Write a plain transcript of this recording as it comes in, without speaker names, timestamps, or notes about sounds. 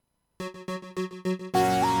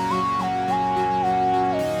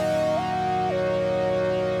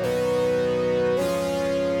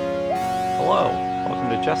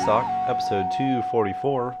Chess Talk, episode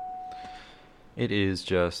 244. It is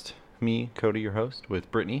just me, Cody, your host, with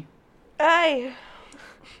Brittany. Hi.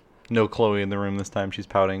 No Chloe in the room this time. She's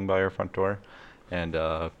pouting by our front door. And,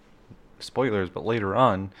 spoilers, but later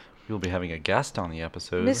on, we'll be having a guest on the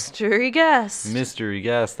episode. Mystery guest. Mystery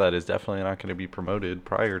guest that is definitely not going to be promoted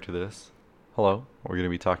prior to this. Hello. We're going to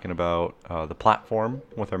be talking about The Platform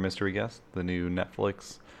with our mystery guest, the new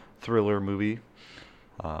Netflix thriller movie.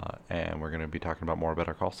 And we're going to be talking about more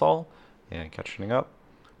Better Call Saul and catching up.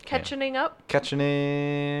 Catching up?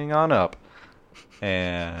 Catching on up.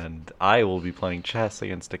 And I will be playing chess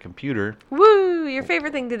against a computer. Woo! Your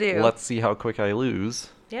favorite thing to do. Let's see how quick I lose.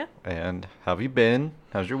 Yeah. And how have you been?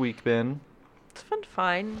 How's your week been? It's been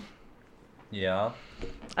fine. Yeah.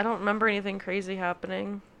 I don't remember anything crazy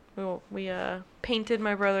happening. We painted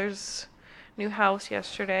my brother's new house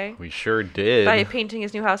yesterday. We sure did. By painting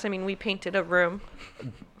his new house, I mean we painted a room.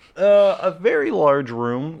 A very large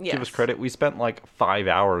room. Yes. Give us credit. We spent like 5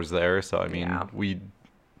 hours there, so I mean, Yeah.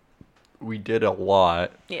 we did a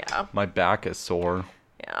lot. Yeah. My back is sore.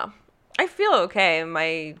 Yeah. I feel okay.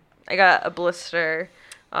 I got a blister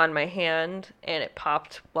on my hand, and it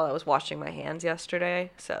popped while I was washing my hands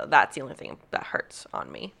yesterday. So that's the only thing that hurts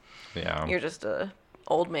on me. Yeah. You're just a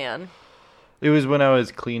old man. It was when I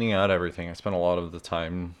was cleaning out everything. I spent a lot of the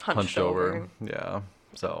time Hunched hunched over. over. Yeah.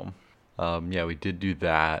 So, yeah, we did do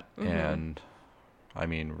that. Mm-hmm. And, I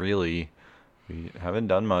mean, really, we haven't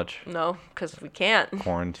done much. No, because we can't.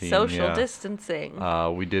 Quarantine, Social yeah. distancing.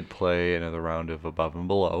 We did play another round of Above and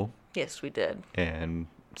Below. Yes, we did. And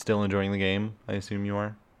still enjoying the game, I assume you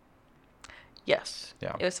are? Yes.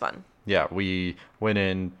 Yeah. It was fun. Yeah, we went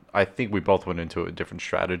in. I think we both went into it with different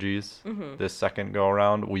strategies. This second go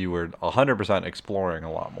around, we were 100% exploring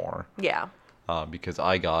a lot more Yeah. because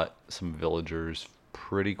I got some villagers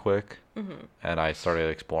pretty quick, and I started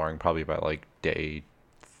exploring probably by like day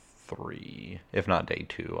 3, if not day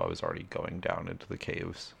 2. I was already going down into the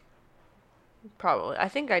caves. Probably. I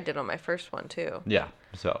think I did on my first one, too. Yeah,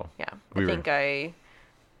 so Yeah. We I were- think I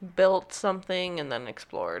built something and then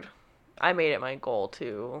explored. I made it my goal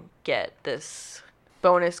to get this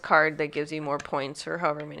bonus card that gives you more points for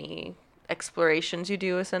however many explorations you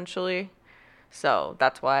do, essentially. So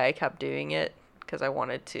that's why I kept doing it, because I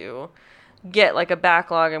wanted to get like a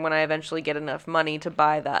backlog, and when I eventually get enough money to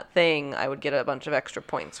buy that thing, I would get a bunch of extra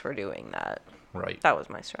points for doing that. right. That was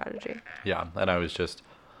my strategy. Yeah, and I was just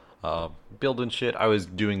building shit. I was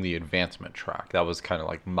doing the advancement track. That was kind of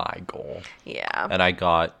like my goal. Yeah. And I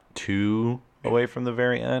got 2 away from the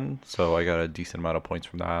very end, so I got a decent amount of points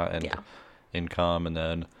from that and Yeah. income. And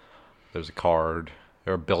then there's a card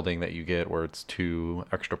or a building that you get where it's 2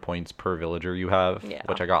 extra points per villager you have, Yeah.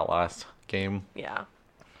 which I got last game, Yeah.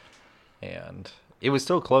 and it was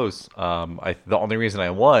still close. The only reason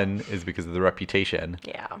I won is because of the reputation.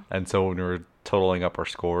 Yeah. And so when we were totaling up our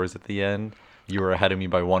scores at the end, you were ahead of me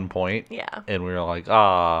by 1 point. Yeah. And we were like,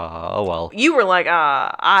 oh well. You were like,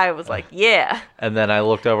 I was like, yeah. And then I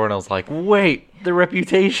looked over and I was like, wait, the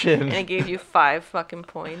reputation. And it gave you 5 fucking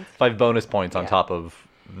points. 5 bonus points on Yeah. top of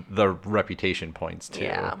the reputation points too.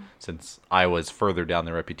 Yeah. Since I was further down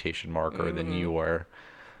the reputation marker Mm-hmm. than you were.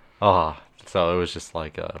 So it was just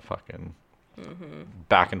like a fucking Mm-hmm.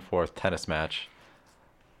 back and forth tennis match.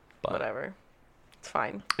 But Whatever. It's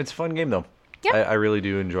fine. it's a fun game though. Yeah. I really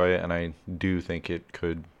do enjoy it, and I do think it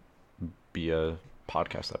could be a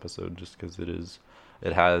podcast episode just because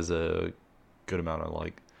it has a good amount of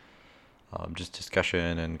like just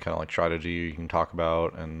discussion and kind of like strategy you can talk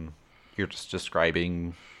about, and you're just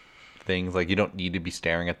describing things. Like you don't need to be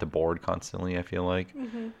staring at the board constantly, I feel like.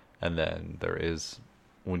 And then there is,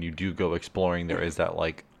 when you do go exploring, there is that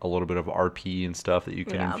like a little bit of RP and stuff that you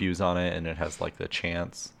can Yeah. infuse on it, and it has like the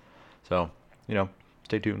chance. So,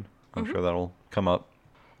 stay tuned. I'm sure that'll come up.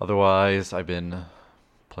 Otherwise, I've been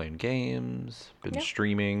playing games, been Yeah.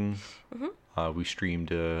 streaming. We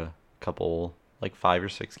streamed a couple, like 5 or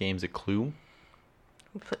 6 games at Clue.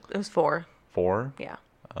 It was 4. 4? Yeah.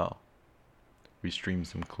 Oh. We streamed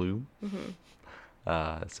some Clue.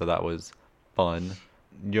 So that was fun.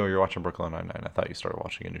 You're watching Brooklyn Nine-Nine. I thought you started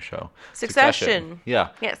watching a new show. Succession. Yeah.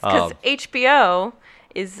 Yes, because HBO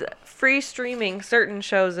is free streaming certain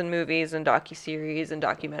shows and movies and docuseries and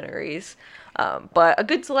documentaries. But a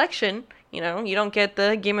good selection. You don't get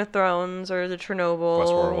the Game of Thrones or the Chernobyl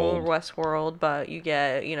or Westworld, but you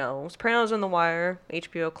get, Sopranos and The Wire,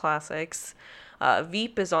 HBO classics.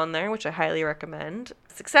 Veep is on there, which I highly recommend.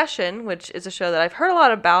 Succession, which is a show that I've heard a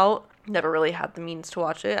lot about. Never really had the means to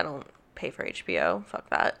watch it. I don't pay for HBO. Fuck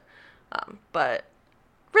that. But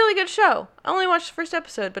really good show. I only watched the first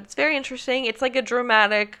episode, but it's very interesting. It's like a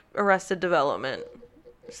dramatic Arrested Development.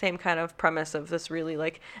 Same kind of premise of this really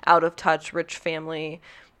like out of touch rich family,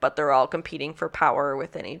 but they're all competing for power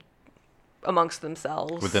amongst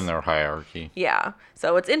themselves. Within their hierarchy. Yeah.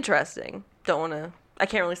 So it's interesting. I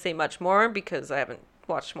can't really say much more because I haven't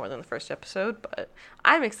watched more than the first episode, but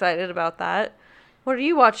I'm excited about that. What are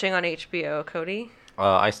you watching on HBO, Cody?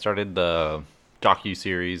 I started the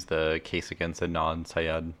docu-series, The Case Against Adnan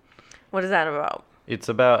Syed. What is that about? It's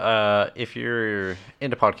about, if you're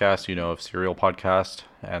into podcasts, you know of Serial Podcast,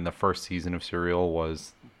 and the first season of Serial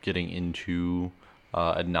was getting into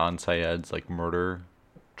Adnan Syed's like murder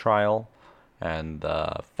trial and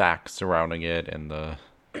the facts surrounding it and the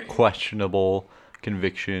questionable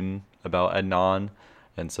conviction about Adnan.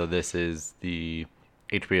 And so this is the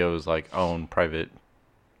HBO's like own private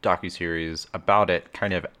docuseries about it,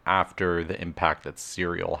 kind of after the impact that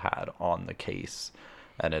Serial had on the case.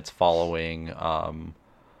 And it's following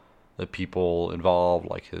the people involved,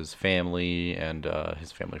 like his family and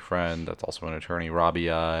his family friend that's also an attorney,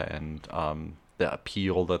 Rabia, and the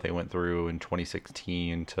appeal that they went through in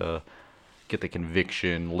 2016 to get the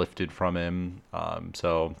conviction lifted from him.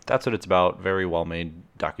 So that's what it's about. Very well-made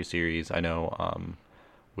docuseries. I know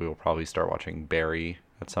we will probably start watching Barry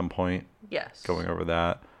at some point. Yes. Going over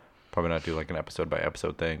that. Probably not do like an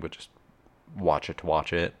episode-by-episode thing, but just watch it to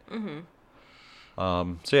watch it. Mm-hmm.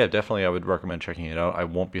 So yeah, definitely I would recommend checking it out. I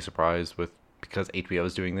won't be surprised because HBO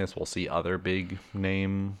is doing this, we'll see other big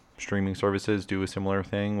name streaming services do a similar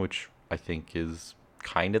thing, which I think is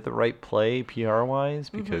kind of the right play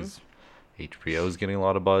PR-wise, because HBO is getting a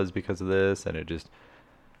lot of buzz because of this, and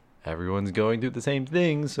everyone's going through the same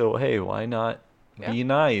thing, so hey, why not be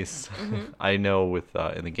nice? I know with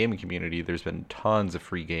in the gaming community, there's been tons of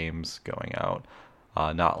free games going out.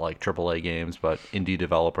 Not like AAA games, but indie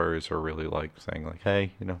developers are really like saying like,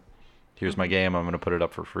 hey, here's my game. I'm going to put it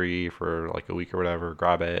up for free for like a week or whatever.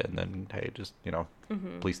 Grab it. And then, hey, just,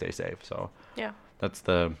 please stay safe. So yeah, that's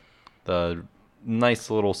the nice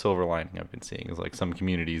little silver lining I've been seeing is like some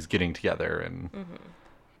communities getting together and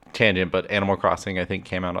tangent. But Animal Crossing, I think,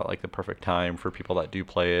 came out at like the perfect time for people that do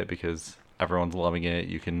play it because everyone's loving it.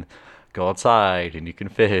 You can go outside and you can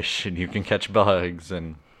fish and you can catch bugs.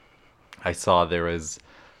 And I saw there was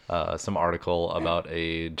some article about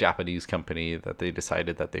a Japanese company that they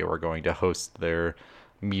decided that they were going to host their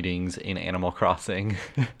meetings in Animal Crossing.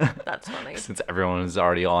 That's funny. Since everyone is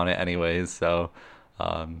already on it anyways. So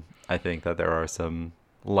I think that there are some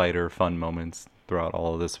lighter, fun moments throughout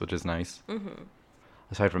all of this, which is nice.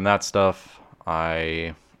 Aside from that stuff,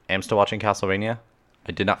 I am still watching Castlevania.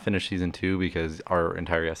 I did not finish season 2 because our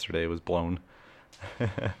entire yesterday was blown.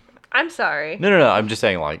 I'm sorry. No. I'm just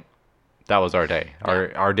saying, like, that was our day. Yeah.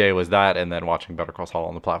 Our day was that, and then watching Better Call Saul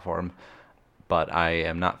on the platform. But I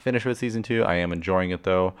am not finished with season 2. I am enjoying it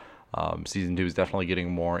though. Season 2 is definitely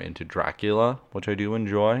getting more into Dracula, which I do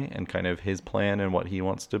enjoy, and kind of his plan and what he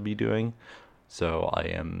wants to be doing. So I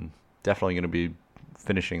am definitely going to be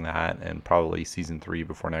finishing that, and probably season 3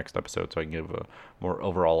 before next episode, so I can give a more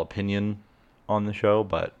overall opinion on the show.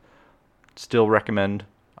 But still recommend.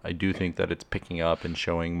 I do think that it's picking up and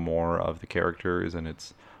showing more of the characters, and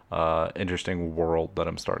it's interesting world that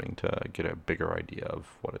I'm starting to get a bigger idea of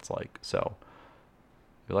what it's like. So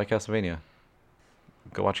if you like Castlevania,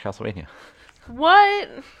 go watch Castlevania. What?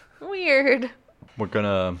 Weird. We're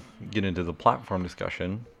gonna get into the platform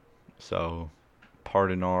discussion, so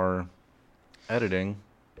pardon our editing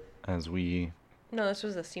as we No, this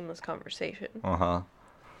was a seamless conversation.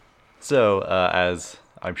 So as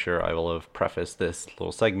I'm sure I will have prefaced this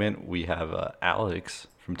little segment, we have Alex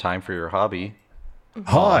from Time for Your Hobby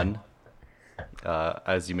on.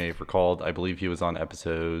 As you may have recalled, I believe he was on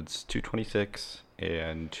episodes 226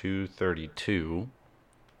 and 232.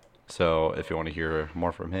 So if you want to hear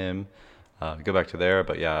more from him, go back to there.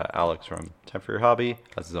 But yeah, Alex from Time for Your Hobby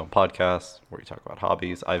has his own podcast where he talks about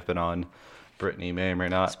hobbies. I've been on. Brittany may or may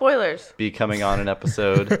not Spoilers. be coming on an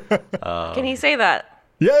episode. Can he say that?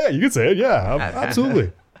 Yeah, you can say it. Yeah,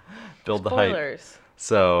 absolutely. Build the hype. Spoilers.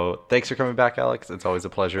 So thanks for coming back, Alex. It's always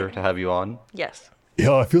a pleasure to have you on. Yes.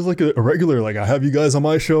 Yeah, it feels like a regular. Like I have you guys on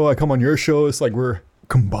my show, I come on your show. It's like we're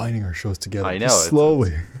combining our shows together. I know, just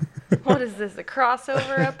slowly. What is this? A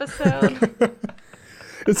crossover episode?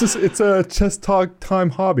 It's a chess talk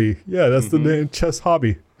time hobby. Yeah, that's the name. Chess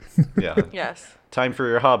hobby. Yeah. Yes. Time for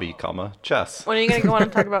your hobby, chess. When are you going to go on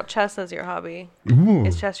and talk about chess as your hobby? Ooh.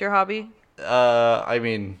 Is chess your hobby? I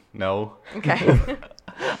mean, no. Okay.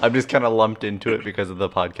 I'm just kind of lumped into it because of the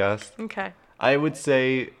podcast. Okay. I would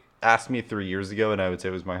say, ask me 3 years ago, and I would say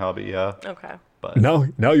it was my hobby, yeah. Okay. But Now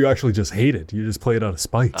you actually just hate it. You just play it out of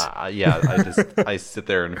spite. yeah, I sit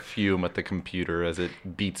there and fume at the computer as it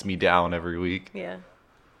beats me down every week. Yeah.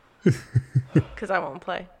 Because I won't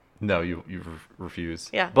play. No, you refuse.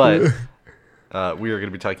 Yeah. But we are going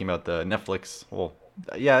to be talking about the Netflix. Well,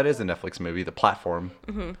 yeah, it is a Netflix movie. The Platform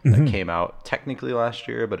that came out technically last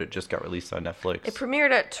year, but it just got released on Netflix. It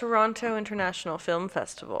premiered at Toronto International Film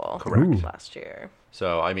Festival Correct. last year.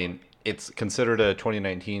 So I mean, it's considered a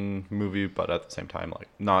 2019 movie, but at the same time, like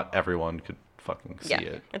not everyone could fucking see Yeah,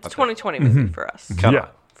 it. it's a Okay. 2020 movie for us. Come Yeah. on.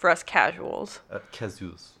 For us casuals.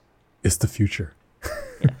 Kazoos. It's the future.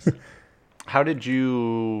 Yes. How did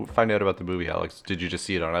you find out about the movie, Alex? Did you just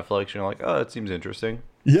see it on Netflix and you're like, oh, it seems interesting?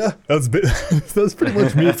 Yeah, that's that's pretty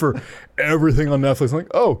much me for everything on Netflix. I'm like,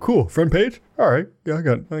 oh, cool, front page. All right, yeah, I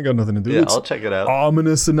got nothing to do. Yeah, It's I'll check it out.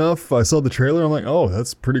 ominous enough. I saw the trailer. I'm like, oh,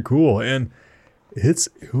 that's pretty cool, and it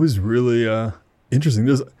was really interesting.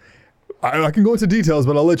 I can go into details,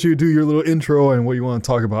 but I'll let you do your little intro and what you want to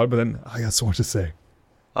talk about. But then I got so much to say.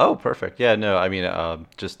 Oh, perfect. Yeah, no, I mean,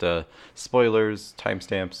 just spoilers,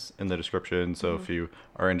 timestamps in the description. So if you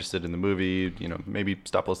are interested in the movie, maybe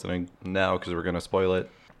stop listening now because we're going to spoil it.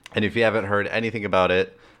 And if you haven't heard anything about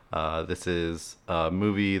it, this is a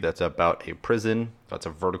movie that's about a prison. That's a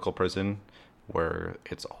vertical prison where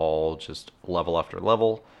it's all just level after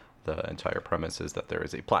level. The entire premise is that there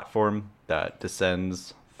is a platform that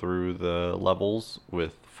descends through the levels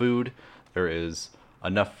with food. There is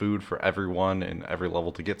enough food for everyone in every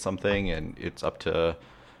level to get something, and it's up to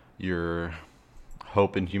your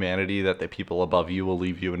hope in humanity that the people above you will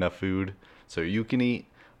leave you enough food so you can eat,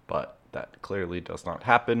 but that clearly does not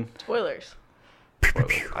happen. Spoilers.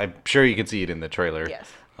 I'm sure you can see it in the trailer. Yes.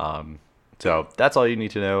 So that's all you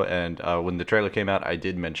need to know. And when the trailer came out, I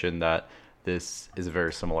did mention that this is a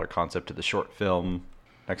very similar concept to the short film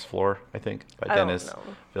Next Floor, I think, by I don't Dennis know.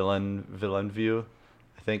 Villeneuve,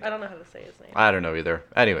 I think. I don't know how to say his name. I don't know either.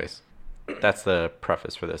 Anyways, that's the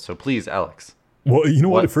preface for this. So please, Alex. Well, you know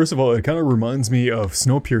what? What? First of all, it kind of reminds me of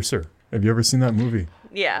Snowpiercer. Have you ever seen that movie?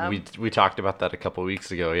 Yeah. We talked about that a couple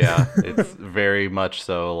weeks ago. Yeah, it's very much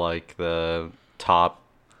so like the top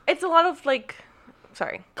It's a lot of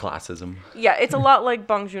sorry. classism. Yeah, it's a lot like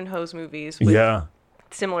Bong Joon-ho's movies with Yeah.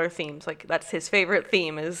 similar themes. Like that's his favorite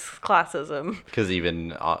theme is classism. Because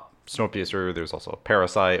even Snowpiercer, there's also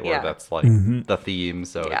Parasite, where Yeah. that's like the theme.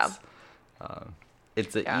 So Yeah.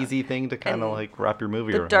 it's an Yeah. easy thing to kind of And like wrap your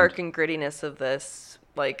movie The around. dark and grittiness of this,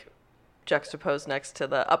 juxtaposed next to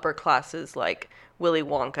the upper classes, Willy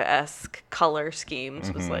Wonka-esque color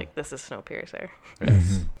schemes, was this is Snowpiercer.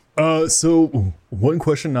 Yes. So one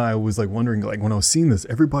question I was wondering, when I was seeing this,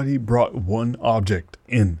 everybody brought one object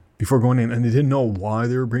in before going in, and they didn't know why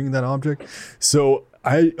they were bringing that object. So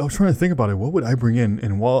I was trying to think about it. What would I bring in?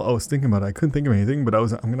 And while I was thinking about it, I couldn't think of anything. But I'm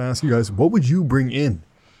going to ask you guys, what would you bring in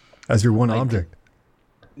as your one object?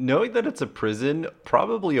 Knowing that it's a prison,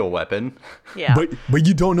 probably a weapon. Yeah. But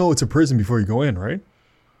you don't know it's a prison before you go in, right?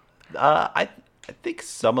 I think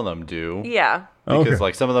some of them do. Yeah. Because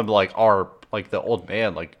Okay. some of them are the old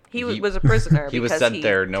man He was a prisoner he was because sent he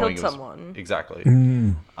there knowing killed it was someone. exactly.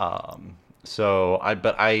 Mm. So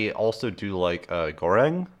I also do like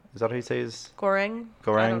Goreng. Is that how you say his Goreng? I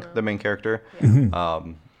don't Goreng, know. the main character?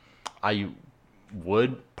 I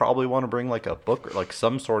would probably want to bring a book or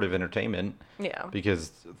some sort of entertainment. Yeah. Because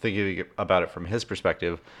thinking about it from his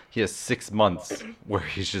perspective, he has 6 months where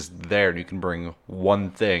he's just there and you can bring one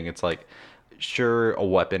thing. It's sure, a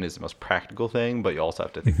weapon is the most practical thing, but you also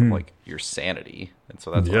have to think of your sanity. And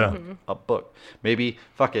so that's Yeah. a book. Maybe,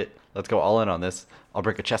 fuck it, let's go all in on this. I'll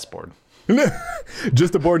bring a chessboard.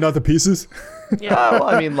 Just the board, not the pieces. Yeah. Well,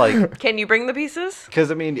 I mean, Can you bring the pieces?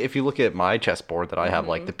 because if you look at my chessboard that I have,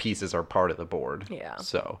 the pieces are part of the board. Yeah.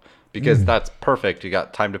 So, because that's perfect. You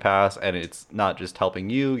got time to pass, and it's not just helping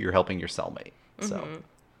you, you're helping your cellmate. So,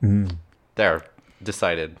 there,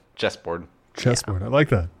 decided. Chessboard. Chessboard. I like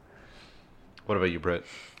that. What about you, Britt?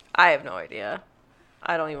 I have no idea.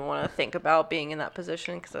 I don't even want to think about being in that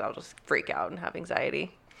position because I'll just freak out and have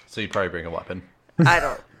anxiety. So you'd probably bring a weapon. I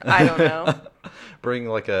don't know. Bring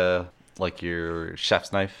your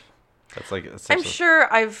chef's knife. That's I'm essentially-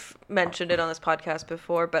 sure I've mentioned it on this podcast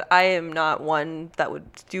before, but I am not one that would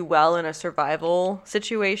do well in a survival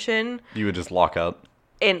situation. you would just lock up.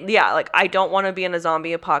 And yeah, I don't want to be in a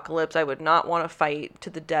zombie apocalypse. I would not want to fight to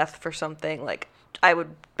the death for something. I would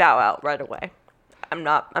bow out right away. I'm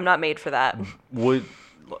not made for that. Would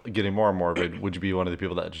getting more morbid? Would you be one of the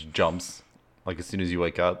people that just jumps as soon as you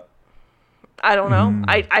wake up? I don't know.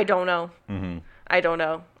 I don't know. I don't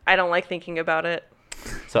know. I don't like thinking about it.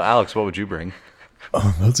 So Alex, what would you bring?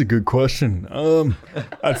 Oh, that's a good question.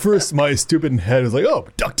 At first, my stupid head is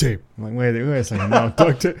duct tape. I'm like, wait a second. No,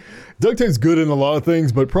 duct tape's good in a lot of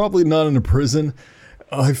things, but probably not in a prison.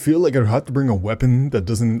 I feel like I'd have to bring a weapon that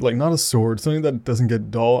doesn't, like, not a sword, something that doesn't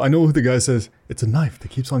get dull. I know the guy says it's a knife that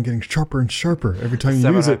keeps on getting sharper and sharper every time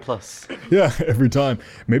you use it. plus. Yeah, every time.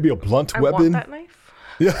 Maybe a blunt I weapon. want that knife.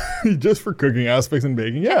 Yeah, just for cooking aspects and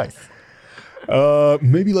baking. Yeah.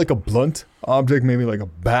 Maybe like a blunt object, maybe like a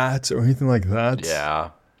bat or anything like that. Yeah.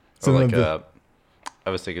 Or Something like like I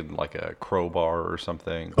was thinking like a crowbar or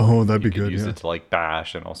something. Oh, that'd be You could good. use Yeah. it to like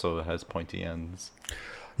bash, and also it has pointy ends.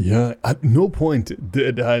 Yeah. At no point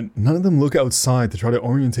did none of them look outside to try to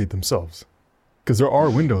orientate themselves, because there are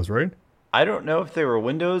windows, right? I don't know if they were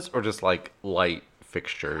windows or just like light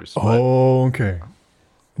fixtures. But Oh, okay.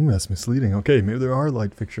 Ooh, that's misleading. Okay, maybe there are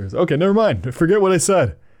light fixtures. Okay, never mind. Forget what I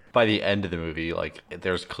said. by the end of the movie, like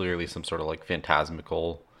there's clearly some sort of like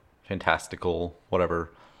fantastical, whatever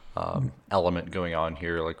element going on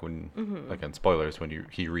here. Like when, again, spoilers, when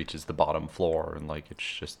he reaches the bottom floor and like it's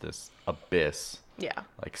just this abyss. Yeah.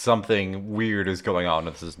 Like something weird is going on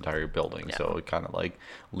with this entire building. Yeah. So it kind of like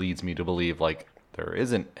leads me to believe like there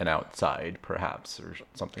isn't an outside, perhaps, or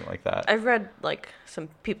something like that. I've read like some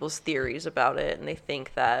people's theories about it, and they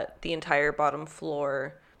think that the entire bottom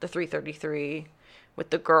floor, the 333, with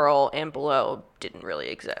the girl and below, didn't really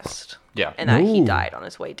exist. Yeah. And that he Ooh. died on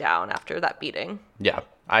his way down after that beating. Yeah,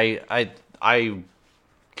 I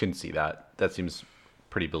can see that. That seems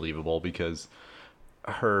pretty believable because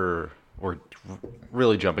we're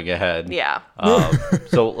really jumping ahead. Yeah.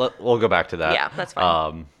 So we'll go back to that. Yeah, that's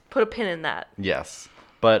fine. Put a pin in that. Yes,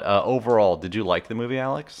 but overall, did you like the movie,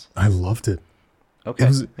 Alex? I loved it.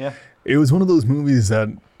 Okay. Yeah. It was one of those movies that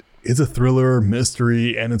it's a thriller,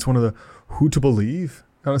 mystery, and it's one of the who to believe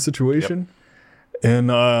kind of situation.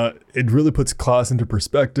 And it really puts class into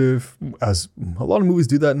perspective, as a lot of movies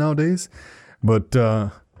do that nowadays. But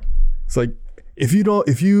it's like, if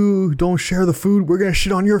you don't share the food, we're gonna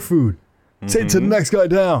shit on your food. Say it to the next guy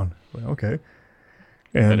down. Well, okay.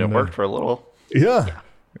 And it worked for a little. Yeah.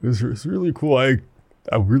 It was really cool. I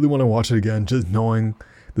really want to watch it again, just knowing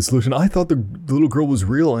the solution. I thought the little girl was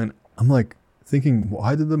real, and I'm like thinking,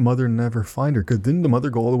 why did the mother never find her? Because didn't the mother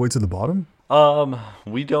go all the way to the bottom?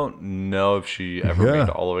 We don't know if she ever Yeah. made it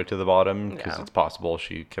all the way to the bottom because Yeah. it's possible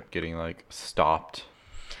she kept getting like stopped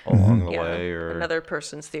along the way, or Another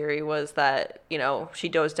person's theory was that, she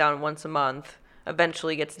goes down once a month,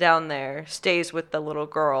 eventually gets down there, stays with the little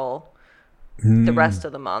girl the rest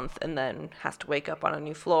of the month, and then has to wake up on a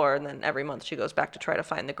new floor, and then every month she goes back to try to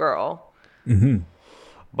find the girl.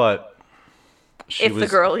 but she If was, the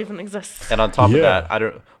girl even exists. And on top of Yeah.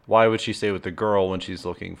 that, why would she stay with the girl when she's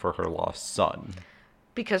looking for her lost son?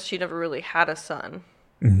 Because she never really had a son.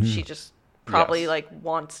 Mm-hmm. She just probably Yes.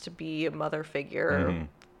 wants to be a mother figure.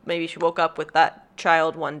 Maybe she woke up with that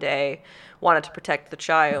child one day, wanted to protect the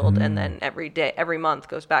child, and then every month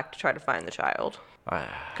goes back to try to find the child.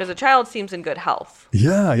 Because the child seems in good health.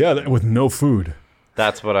 Yeah, with no food.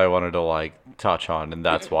 That's what I wanted to like touch on, and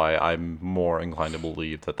that's why I'm more inclined to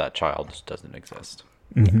believe that child just doesn't exist.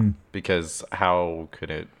 Because how could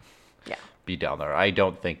it Yeah. be down there? I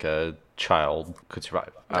don't think a child could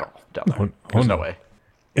survive at all down there. Oh, There's no. no way.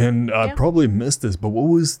 And I Yeah. probably missed this, but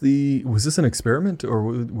was this an experiment, or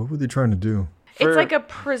what were they trying to do? For- It's like a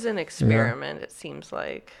prison experiment, it seems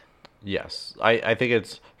like. Yes, I think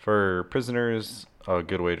it's for prisoners a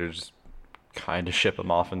good way to just kind of ship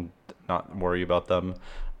them off and not worry about them,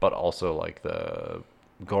 but also like the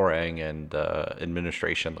Goreng and the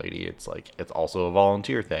administration lady, it's also a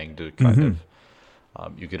volunteer thing to kind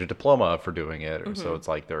of you get a diploma for doing it, or so it's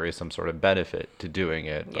like there is some sort of benefit to doing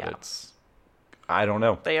it, but Yeah. I don't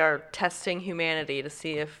know. They are testing humanity to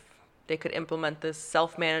see if they could implement this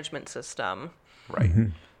self-management system. Right.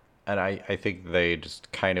 And I think they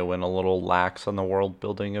just kind of went a little lax on the world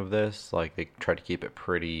building of this. Like they tried to keep it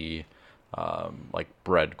pretty like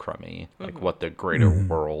breadcrumby, like what the greater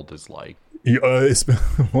world is like. Yeah,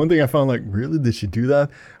 one thing I found, like, really, did she do that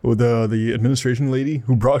with the administration lady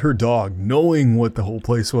who brought her dog, knowing what the whole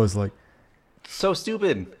place was like? So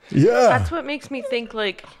stupid. Yeah, That's what makes me think,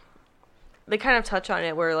 like, they kind of touch on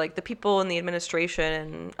it where, like, the people in the administration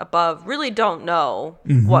and above really don't know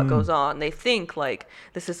what goes on. They think, like,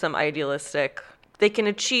 this is some idealistic, they can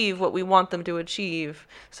achieve what we want them to achieve,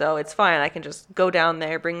 so it's fine. I can just go down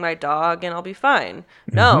there, bring my dog, and I'll be fine.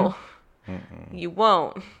 No, you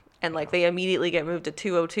won't. And, like, they immediately get moved to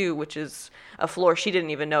 202, which is a floor she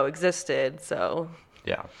didn't even know existed, so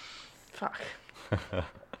Yeah. fuck.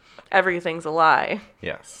 Everything's a lie.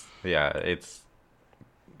 Yes. Yeah. It's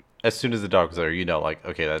as soon as the dog's there, like,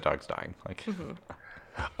 okay, that dog's dying. Like,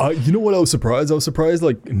 you know what? I was surprised.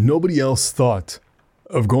 Like, nobody else thought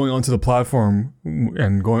of going onto the platform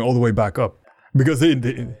and going all the way back up, because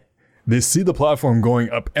they see the platform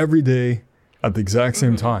going up every day at the exact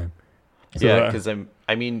same time. So Yeah, that- because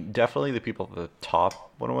I mean, definitely the people at the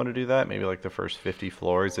top wouldn't want to do that. Maybe like the first 50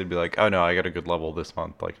 floors, they'd be like, oh no, I got a good level this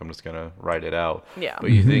month. Like, I'm just going to write it out. Yeah.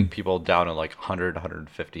 But you think people down at like 100,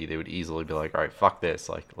 150, they would easily be like, all right, fuck this.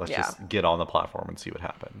 Like, let's Yeah. just get on the platform and see what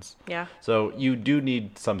happens. Yeah. So you do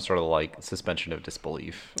need some sort of like suspension of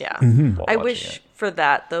disbelief. Yeah. while I watching wish it. for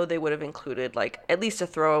that though they would have included like at least a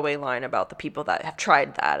throwaway line about the people that have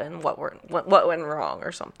tried that and what went wrong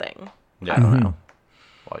or something. Yeah. I don't know.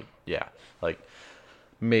 Like, yeah. Like,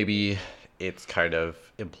 maybe it's kind of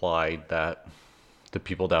implied that the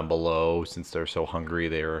people down below, since they're so hungry,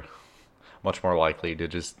 they're much more likely to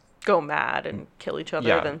just Go mad and kill each other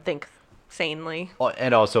Yeah. than think sanely.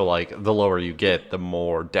 and also like the lower you get, the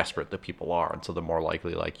more desperate the people are, and so the more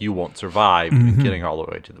likely like you won't survive even getting all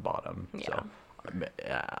the way to the bottom. So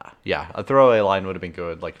yeah, a throwaway line would have been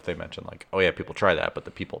good, like if they mentioned like, oh yeah, people try that, but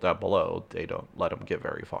the people down below, they don't let them get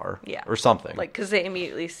very far. Yeah. Or something. Like because they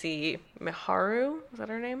immediately see Miharu, is that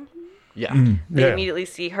her name? yeah. They Yeah. immediately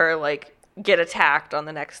see her like get attacked on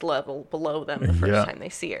the next level below them the first Yeah. time they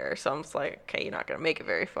see her. So I'm just like, okay, you're not gonna make it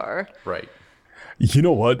very far. Right. You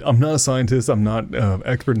know what? I'm not a scientist. I'm not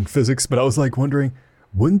expert in physics, but I was like wondering,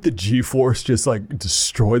 wouldn't the G-force just like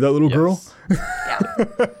destroy that little girl? Yes.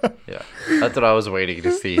 Yeah. Yeah, that's what I was waiting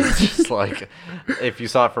to see. It's just like, if you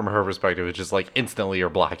saw it from her perspective, it's just like instantly you're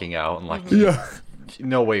blacking out, and like, Yeah.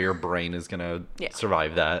 no way your brain is gonna Yeah.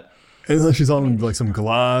 survive that. And then she's on like some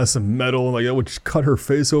glass and metal, like that would just cut her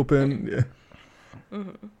face open. Yeah,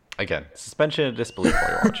 Again, suspension of disbelief while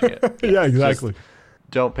you're watching it. yeah exactly.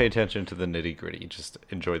 Don't pay attention to the nitty gritty. Just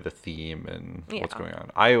enjoy the theme and what's Yeah. going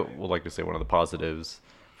on. I would like to say one of the positives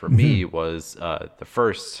for me was the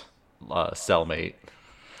first cellmate,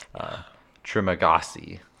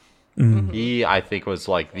 Trimagasi. He, I think, was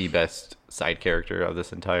like the best side character of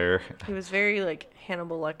this entire. He was very like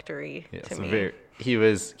Hannibal Lecter-y Yeah, to so me. he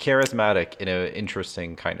was charismatic in an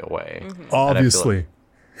interesting kind of way. And I feel Obviously. like-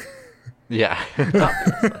 yeah.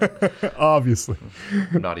 Obviously.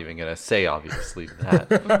 I'm not even gonna say obviously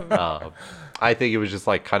that. I think it was just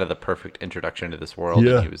like kind of the perfect introduction to this world.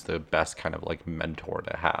 Yeah. And he was the best kind of like mentor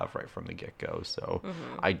to have right from the get go. So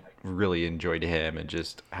I really enjoyed him and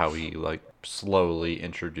just how he like slowly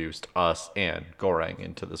introduced us and Goreng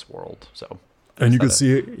into this world. So And you could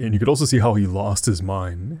see it, and you could also see how he lost his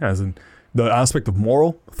mind, as in the aspect of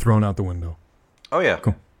moral thrown out the window. oh yeah,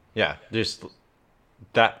 Cool. yeah, just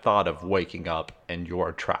that thought of waking up and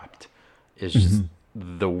you're trapped is just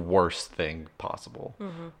the worst thing possible,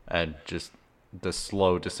 and just the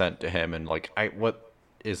slow descent to him, and like what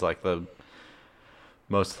is like the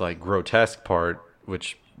most like grotesque part,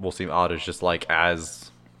 which will seem odd, is just like as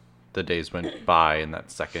the days went by in that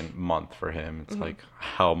second month for him, it's like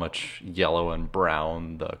how much yellow and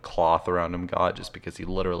brown the cloth around him got, just because he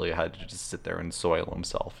literally had to just sit there and soil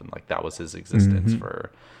himself, and like that was his existence for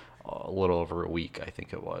a little over a week, I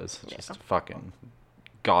think it was. Just fucking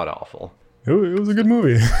god awful. It was a good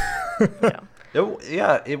movie.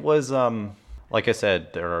 Yeah. It was like I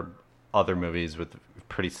said, there are other movies with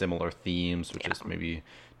pretty similar themes, which is maybe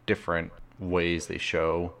different ways they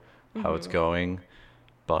show how it's going,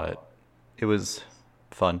 but it was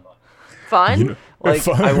fun. Fun? You know- Like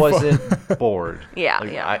Fun, I fun. wasn't bored. Yeah,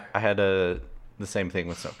 Like, yeah. I had the same thing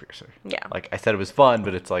with Snowpiercer. Yeah. Like I said, it was fun,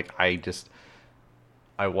 but it's like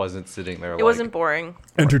I wasn't sitting there. It wasn't boring.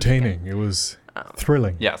 Entertaining. It was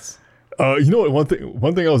thrilling. Yes. You know what?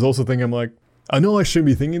 One thing I was also thinking, I'm like, I know I shouldn't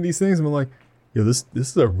be thinking these things. I'm like, yo, this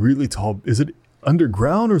is a really tall. Is it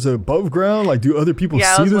underground or is it above ground? Like, do other people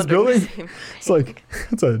Yeah, I see was this wondering the building? same It's like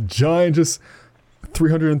it's a giant, just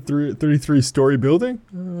 333-story building.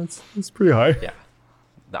 It's pretty high. Yeah.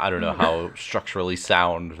 I don't know how structurally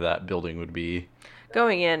sound that building would be.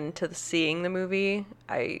 Going into seeing the movie,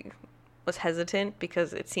 I was hesitant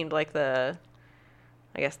because it seemed like I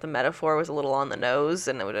guess the metaphor was a little on the nose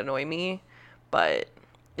and it would annoy me. But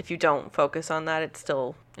if you don't focus on that, it's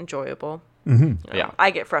still enjoyable. You know, Yeah. I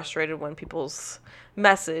get frustrated when people's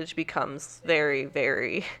message becomes very,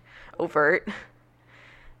 very overt.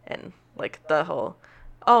 And like the whole,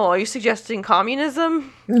 oh, are you suggesting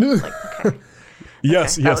communism? Like, okay,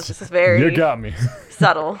 Yes, that was yes. just very- You got me.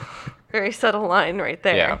 subtle, very subtle line right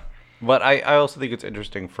there. Yeah. But I also think it's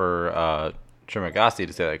interesting for Trimagasi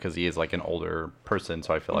to say that, because he is like an older person,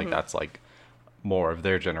 so I feel like that's like more of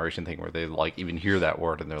their generation thing, where they like even hear that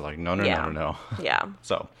word and they're like, no, no. Yeah.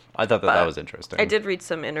 So I thought that But was interesting. I did read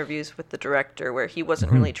some interviews with the director where he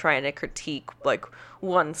wasn't really trying to critique like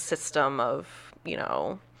one system of, you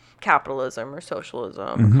know, capitalism or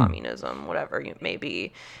socialism or communism, whatever it may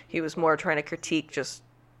be. He was more trying to critique just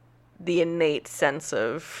the innate sense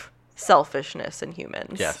of selfishness in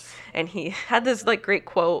humans. Yes. And he had this like great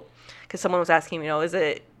quote because someone was asking, is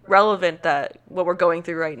it relevant that what we're going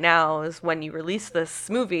through right now is when you release this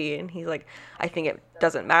movie? And he's like, I think it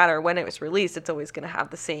doesn't matter when it was released, it's always going to have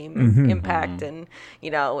the same impact. And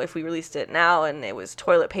if we released it now and it was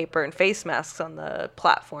toilet paper and face masks on the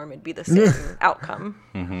platform, it'd be the same outcome.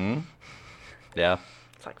 Yeah.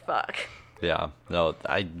 It's like, fuck. Yeah. No,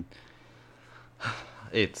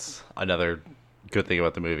 it's another good thing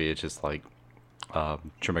about the movie. It's just like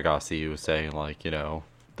Trimagasi was saying, like,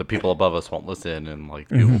 the people above us won't listen, and like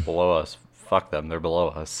people below us, fuck them, they're below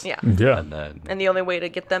us. Yeah. Yeah. And the only way to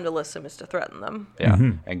get them to listen is to threaten them. Yeah.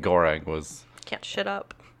 And Goreng was Can't shit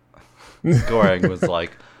up.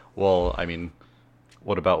 like, well, I mean,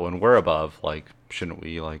 what about when we're above? Like, shouldn't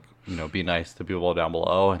we like be nice to people down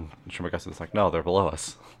below? And Trimagasi was like, no, they're below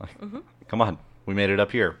us. Like, come on, we made it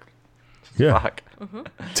up here. Yeah. Fuck.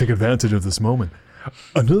 Take advantage of this moment.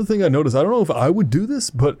 Another thing I noticed, I don't know if I would do this,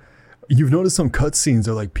 but you've noticed some cutscenes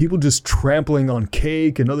are like people just trampling on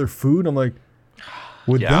cake and other food. I'm like,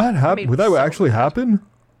 would Yeah. that happen? Would that so actually happen?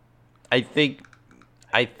 I think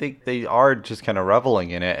they are just kind of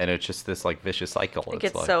reveling in it, and it's just this like vicious cycle. It It's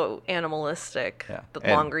gets like, so animalistic Yeah. the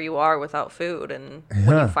And- longer you are without food. And when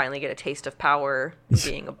Yeah. you finally get a taste of power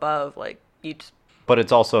being above, like, you just, But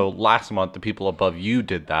it's also last month the people above you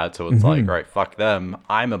did that, so it's like, right, fuck them.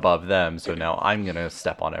 I'm above them, so now I'm gonna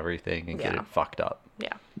step on everything and get Yeah. it fucked up.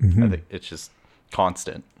 yeah. I think it's just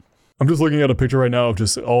constant. I'm just looking at a picture right now of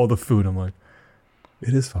just all the food. I'm like,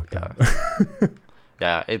 it is fucked up.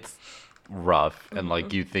 Yeah, it's rough, and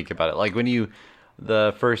like you think about it, like when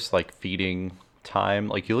the first like feeding time,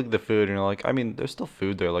 like you look at the food and you're like, I mean, there's still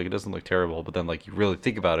food there, like it doesn't look terrible, but then like you really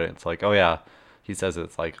think about it, it's like, oh yeah, he says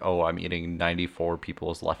it's like, oh, I'm eating 94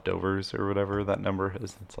 people's leftovers or whatever that number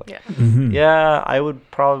is. It's like, Yeah. yeah, I would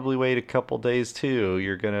probably wait a couple days too.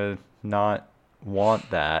 You're gonna not want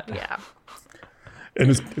that. Yeah. And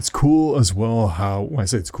it's cool as well how, when I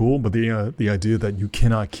say it's cool, but the idea that you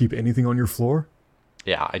cannot keep anything on your floor.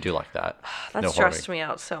 Yeah, I do like that. That No stressed hoarding. me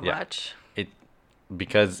out so Yeah. much.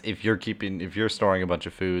 Because if you're storing a bunch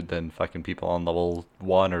of food, then fucking people on level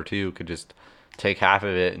 1 or 2 could just take half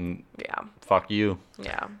of it and Yeah. fuck you.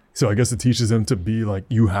 Yeah. So I guess it teaches them to be like,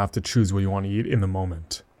 you have to choose what you want to eat in the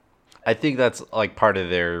moment. I think that's like part of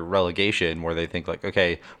their relegation, where they think like,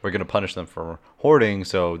 okay, we're gonna punish them for hoarding,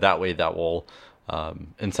 so that way that will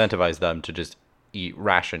incentivize them to just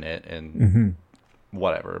ration it and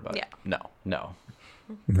whatever. But Yeah. no.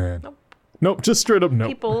 Man. Nope, just straight up no.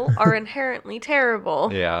 People are inherently terrible.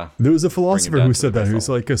 Yeah. There was a philosopher down who to said the that. He was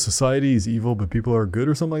vessel. like, a society is evil, but people are good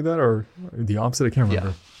or something like that, or the opposite. I can't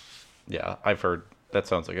remember. Yeah, I've heard that.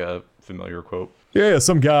 Sounds like a familiar quote. Yeah,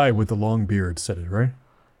 some guy with the long beard said it, right?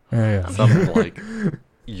 Yeah. Some like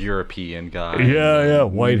European guy. Yeah,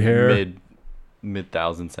 white hair. Mid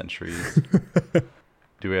thousand centuries.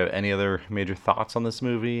 Do we have any other major thoughts on this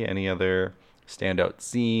movie? Any other standout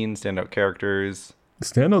scenes, standout characters?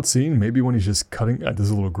 Standout scene, maybe when he's just cutting, this is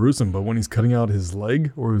a little gruesome, but when he's cutting out his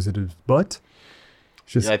leg, or is it his butt?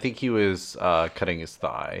 Just Yeah, I think he was cutting his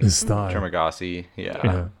thigh. his thigh. Trimagasi. Yeah.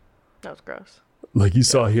 Yeah. That was gross. Like you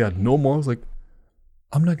saw, he had no more. I was like,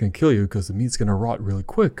 I'm not going to kill you because the meat's going to rot really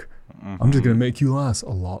quick. I'm just going to make you last a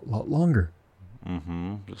lot longer.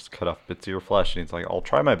 Just cut off bits of your flesh, and he's like, "I'll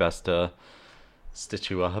try my best to stitch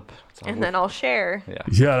you up." It's like, And then I'll share. yeah,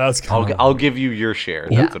 Yeah, that's kind I'll give you your share.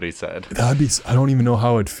 Yeah. That's what he said. that'd be, I don't even know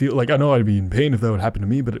how I'd feel. Like, I know I'd be in pain if that would happen to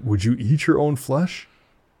me, but would you eat your own flesh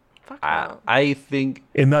Fuck no. I think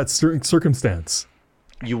in that certain circumstance?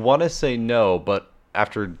 you want to say no, but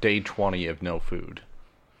after day 20 of no food,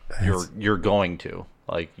 you're going to.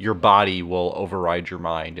 Like, your body will override your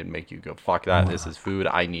mind and make you go, fuck that, this is food,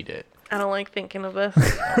 I need it. I don't like thinking of this.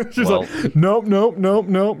 She's Well, like, nope.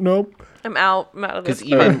 I'm out of this. because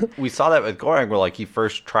even we saw that with Goreng, where like he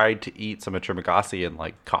first tried to eat some of Trimagasi and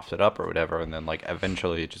like coughed it up or whatever, and then like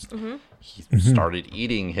eventually it just he started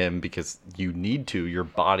eating him because you need to. Your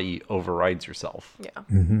body overrides yourself.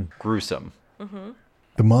 Yeah. Gruesome.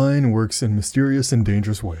 The mind works in mysterious and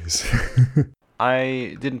dangerous ways.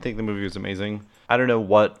 I didn't think the movie was amazing. I don't know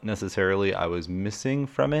what necessarily I was missing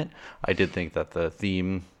from it. I did think that the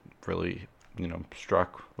theme really,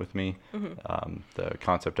 struck with me. The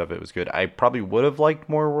concept of it was good. I probably would have liked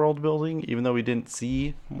more world building, even though we didn't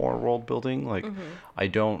see more world building. Like, I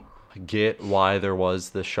don't get why there was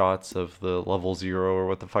the shots of the level 0 or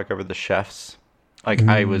what the fuck ever, the chefs. Like,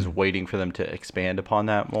 I was waiting for them to expand upon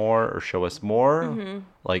that more or show us more.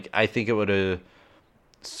 Like, I think it would have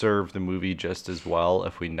served the movie just as well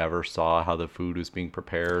if we never saw how the food was being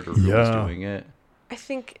prepared or who was Yeah. doing it. I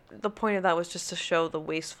think the point of that was just to show the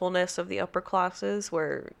wastefulness of the upper classes,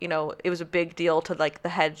 where, it was a big deal to like the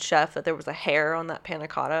head chef that there was a hair on that panna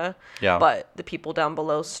cotta. Yeah. But the people down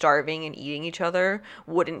below starving and eating each other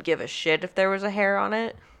wouldn't give a shit if there was a hair on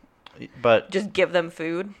it. But Just give them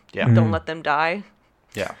food. Yeah. Don't let them die.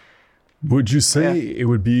 yeah. Would you say it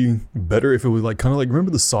would be better if it was like kind of like,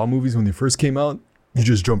 remember the Saw movies when they first came out? You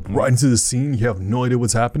just jump right into the scene. You have no idea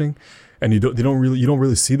what's happening, and you don't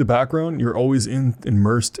really see the background. You're always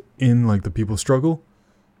immersed in like the people's struggle.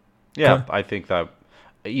 Yeah, Okay. I think that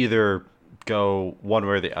either go one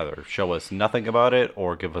way or the other. Show us nothing about it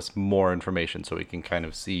or give us more information so we can kind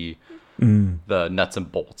of see the nuts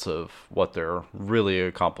and bolts of what they're really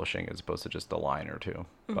accomplishing as opposed to just a line or two.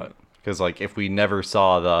 But because like if we never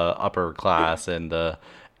saw the upper class and the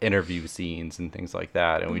interview scenes and things like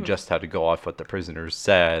that, and we just had to go off what the prisoners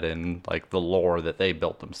said and like the lore that they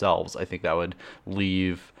built themselves, I think that would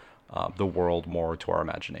leave the world more to our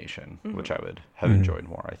imagination, which I would have enjoyed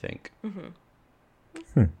more, I think.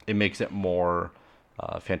 It makes it more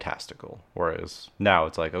fantastical, whereas now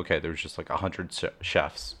it's like, okay, there's just like 100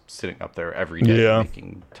 chefs sitting up there every day Yeah.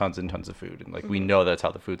 making tons and tons of food, and like we know that's how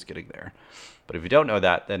the food's getting there. But if you don't know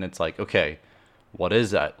that, then it's like, okay, what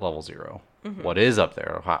is at level 0? What is up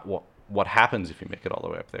there? What happens if you make it all the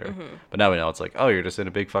way up there? But now we know it's like, oh, you're just in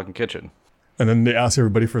a big fucking kitchen. And then they ask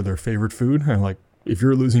everybody for their favorite food, and like, if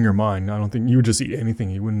you're losing your mind, I don't think you would just eat anything.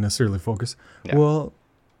 You wouldn't necessarily focus. Yeah. Well,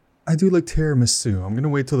 I do like tiramisu. I'm gonna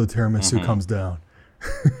wait till the tiramisu comes down.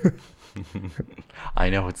 I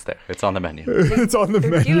know it's there. It's on the menu. It's on the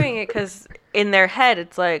They're menu. doing it because in their head,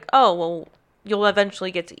 it's like, oh, well, you'll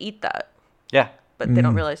eventually get to eat that. Yeah. But they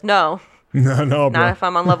don't realize, no, No, not bro. if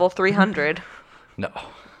I'm on level 300. No.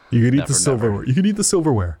 You could eat Never, the silverware. never. You could eat the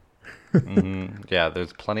silverware. Yeah,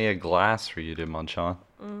 there's plenty of glass for you to munch on.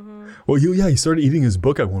 Well, he started eating his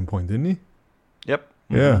book at one point, didn't he? Yep.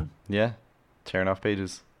 Yeah. Yeah. Tearing off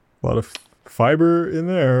pages. A lot of fiber in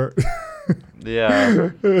there.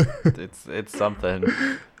 Yeah. it's something.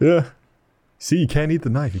 Yeah. See, you can't eat the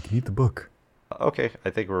knife. You can eat the book. Okay, I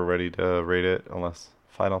think we're ready to rate it. Unless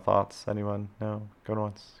final thoughts, anyone? No, going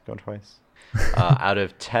once, going twice. Out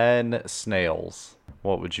of 10 snails,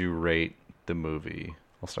 what would you rate the movie?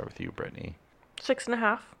 I'll start with you, Brittany.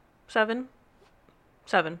 6.5, 7,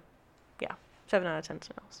 7. Yeah, 7 out of 10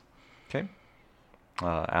 snails. Okay.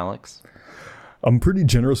 Alex. I'm pretty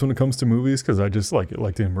generous when it comes to movies because I just like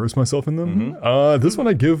to immerse myself in them. This one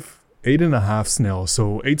I give 8.5 snails.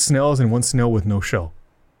 So 8 snails and 1 snail with no shell.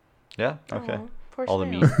 Yeah. Okay. Aw, poor All the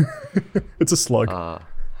snail. meat. It's a slug.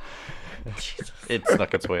 Jesus. It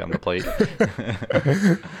snuck its way on the plate.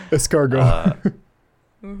 Escargot.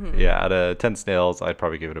 Yeah, out of 10 snails, I'd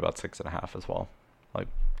probably give it about 6.5 as well. Like,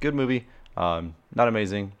 good movie. Not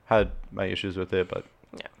amazing. Had my issues with it, but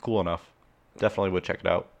Yeah. cool enough. Definitely would check it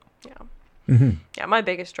out. Yeah. Yeah, my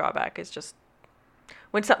biggest drawback is just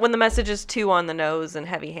when the message is too on the nose and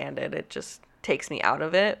heavy-handed, it just takes me out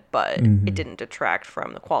of it, but it didn't detract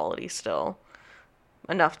from the quality still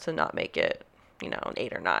enough to not make it, an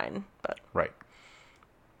 8 or 9, but Right.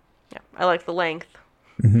 yeah, I like the length.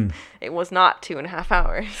 It was not 2.5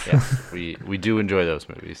 hours. Yeah, we do enjoy those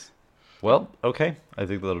movies. Well, okay. I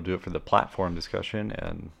think that'll do it for the platform discussion.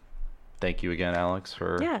 And thank you again, Alex,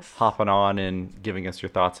 for Yes. hopping on and giving us your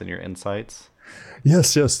thoughts and your insights.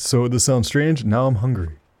 Yes. So this sounds strange. Now I'm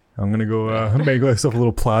hungry. I'm going to go make myself a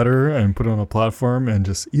little platter and put it on a platform and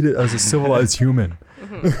just eat it as a civilized human.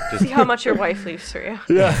 See how much your wife leaves for you.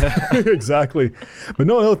 Yeah, exactly. But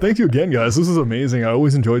no, thank you again, guys. This is amazing. I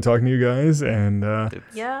always enjoy talking to you guys. And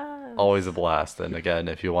It's Yeah. always a blast. And again,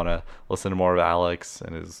 if you want to listen to more of Alex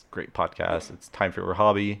and his great podcast, it's Time for Your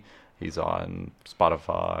Hobby. He's on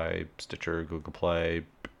Spotify, Stitcher, Google Play,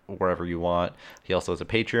 wherever you want. He also has a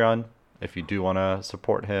Patreon. If you do want to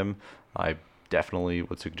support him, I definitely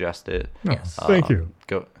would suggest it. Yes. Thank you.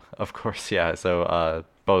 Go, of course, yeah. So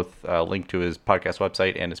both link to his podcast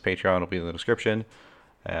website and his Patreon will be in the description,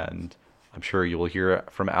 and I'm sure you will hear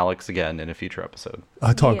from Alex again in a future episode.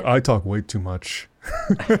 I talk Yeah. way too much.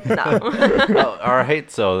 No. Oh, all right.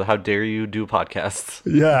 So how dare you do podcasts?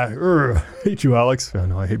 Yeah, hate you, Alex. I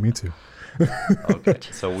know, I hate me too. Okay.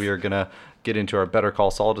 So we are gonna get into our Better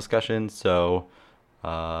Call Saul discussion. So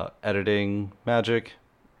editing magic.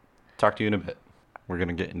 Talk to you in a bit. We're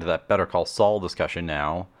gonna get into that Better Call Saul discussion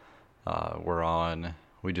now.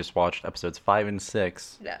 We just watched episodes 5 and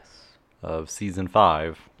 6 Yes. of season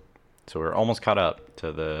 5, so we're almost caught up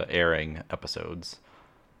to the airing episodes.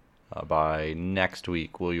 By next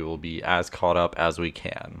week, we will be as caught up as we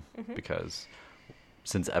can, because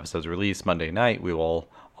since episodes release Monday night, we will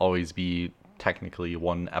always be technically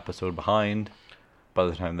one episode behind by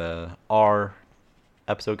the time our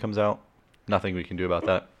episode comes out. Nothing we can do about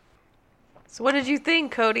that. So what did you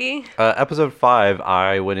think, Cody? Episode 5,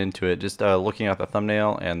 I went into it just looking at the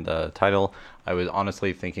thumbnail and the title. I was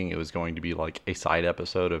honestly thinking it was going to be like a side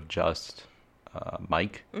episode of just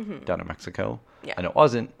Mike down in Mexico. Yeah. And it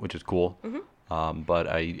wasn't, which is cool. But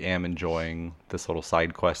I am enjoying this little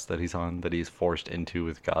side quest that he's on, that he's forced into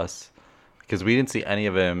with Gus. Because we didn't see any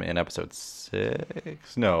of him in episode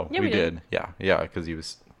 6. No, Yeah, we we did. did. Yeah, because he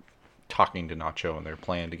was talking to Nacho and their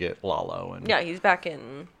plan to get Lalo. And Yeah, he's back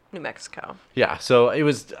in New Mexico. yeah, so it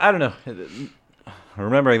was, I don't know.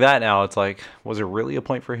 Remembering that now, it's like, was it really a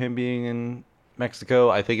point for him being in Mexico?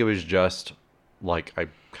 I think it was just, like, I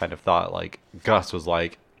kind of thought, like, Gus was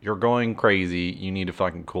like, you're going crazy, you need to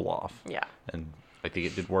fucking cool off. Yeah. And I think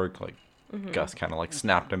it did work. Like, Gus kind of, like,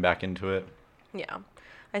 snapped him back into it. Yeah.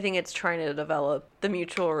 I think it's trying to develop the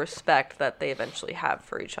mutual respect that they eventually have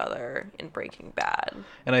for each other in Breaking Bad.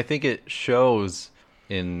 And I think it shows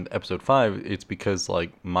in episode 5, it's because,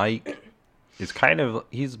 like, Mike is kind of,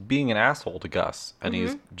 he's being an asshole to Gus. And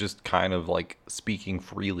he's just kind of, like, speaking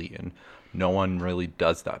freely. And no one really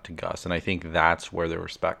does that to Gus. And I think that's where the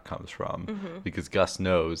respect comes from. Because Gus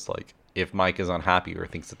knows, like, if Mike is unhappy or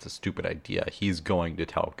thinks it's a stupid idea, he's going to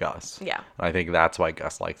tell Gus. Yeah. And I think that's why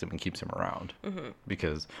Gus likes him and keeps him around.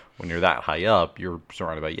 Because when you're that high up, you're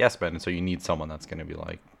surrounded by yes men. And so you need someone that's going to be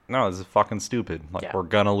like, no, this is fucking stupid. Like, Yeah. we're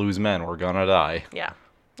going to lose men. We're going to die. Yeah.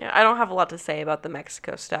 Yeah, I don't have a lot to say about the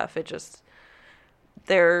Mexico stuff. It just,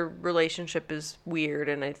 their relationship is weird,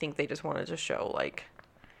 and I think they just wanted to show, like,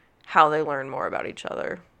 how they learn more about each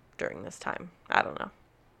other during this time. I don't know.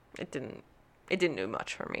 It didn't do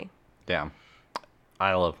much for me. Damn.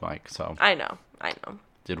 I love Mike, so I know.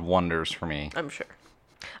 did wonders for me. I'm sure.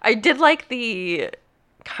 I did like the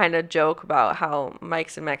kind of joke about how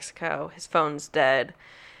Mike's in Mexico, his phone's dead.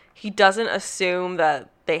 He doesn't assume that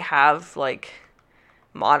they have, like,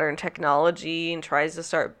 modern technology and tries to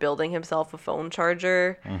start building himself a phone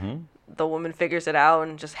charger. The woman figures it out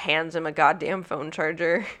and just hands him a goddamn phone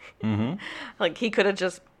charger. Like, he could have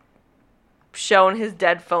just shown his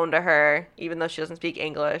dead phone to her, even though she doesn't speak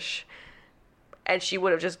English, and she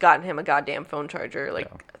would have just gotten him a goddamn phone charger,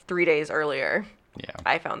 like, 3 days earlier. Yeah.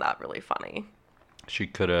 I found that really funny. She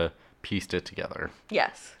could have pieced it together.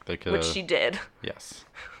 Yes. They could Which have- she did. Yes.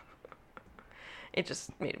 It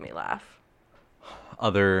just made me laugh.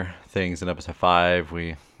 Other things in episode 5,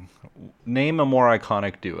 we name a more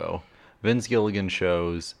iconic duo. Vince Gilligan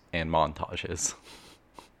shows and montages.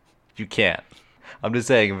 You can't. I'm just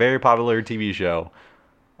saying, very popular TV show.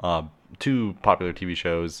 2 popular TV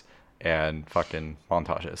shows and fucking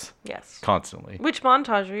montages. Yes. Constantly. Which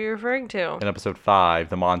montage are you referring to? In episode 5,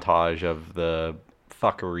 the montage of the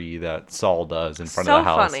fuckery that Saul does in front So of the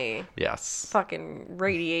house. funny. Yes. Fucking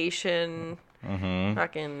radiation.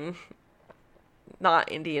 Fucking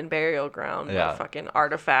not Indian burial ground, Yeah. but fucking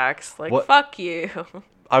artifacts. Like, What- fuck you.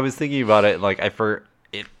 I was thinking about it, like,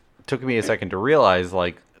 it took me a second to realize,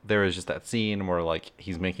 like, there was just that scene where, like,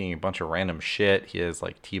 he's making a bunch of random shit. He has,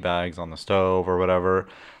 like, tea bags on the stove or whatever.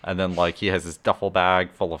 And then, like, he has this duffel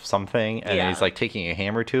bag full of something. And Yeah. he's, like, taking a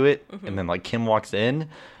hammer to it. And then, like, Kim walks in.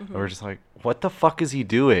 And we're just like, what the fuck is he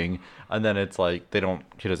doing? And then it's, like,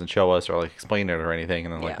 he doesn't show us or, like, explain it or anything.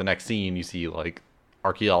 And then, like, Yeah. the next scene, you see, like,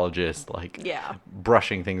 archaeologists, like, Yeah.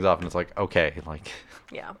 brushing things off. And it's like, okay, like,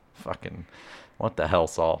 Yeah. fucking, what the hell,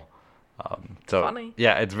 Saul? So Funny.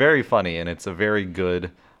 yeah, it's very funny, and it's a very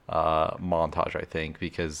good montage, I think,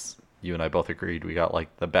 because you and I both agreed we got,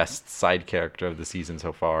 like, the best side character of the season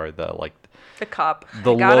so far. The, like, The cop.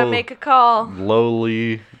 The I gotta low- make a call.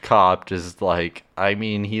 lowly cop, just like, I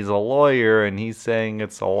mean, he's a lawyer and he's saying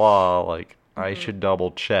it's a law, like, I should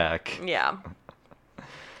double check. Yeah.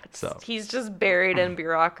 So He's just buried in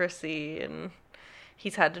bureaucracy, and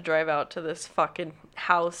he's had to drive out to this fucking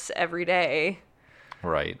house every day.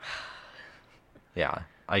 right. Yeah,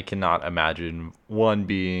 I cannot imagine, 1,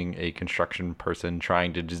 being a construction person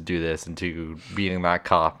trying to just do this, and 2, being that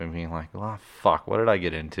cop and being like, oh, fuck, what did I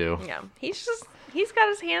get into? Yeah. He's got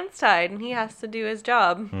his hands tied, and he has to do his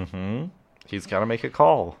job. He's got to make a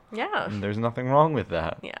call, Yeah. and there's nothing wrong with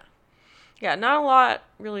that. Yeah. Yeah, not a lot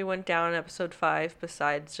really went down in episode 5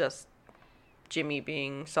 besides just Jimmy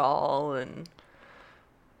being Saul and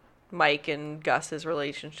Mike and Gus's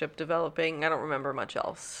relationship developing. I don't remember much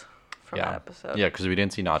else from that episode. Yeah, because we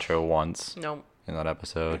didn't see Nacho once Nope. in that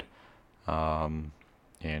episode. And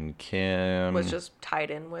Kim Was just tied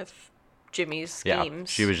in with Jimmy's yeah, schemes.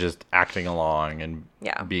 she was just acting along and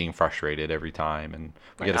Yeah. being frustrated every time. And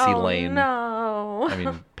we Like, got to see oh, Lane. no. I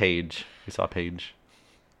mean, Paige. We saw Paige.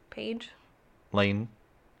 Paige? Lane.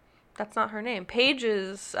 That's not her name. Paige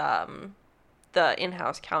is the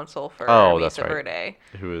in-house counsel for Oh, that's Mesa right.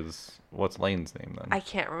 Verde. What's Lane's name then? I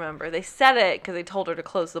can't remember. They said it because they told her to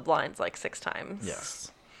close the blinds like 6 times.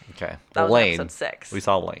 Yes. Okay. That was Lane. episode 6. We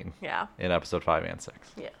saw Lane Yeah. in episode 5 and 6.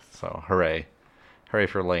 Yes. So hooray. Hooray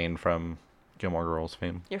for Lane from Gilmore Girls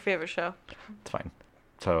fame. Your favorite show? It's fine.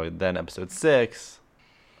 So then episode 6,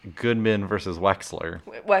 Goodman versus Wexler.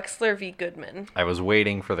 Wexler v. Goodman. I was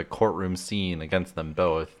waiting for the courtroom scene against them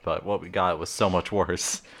both, but what we got was so much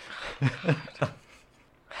worse. Do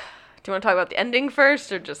you want to talk about the ending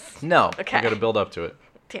first or just... No, Okay. we got to build up to it.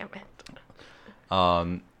 Damn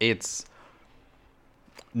it. It's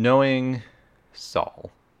knowing Saul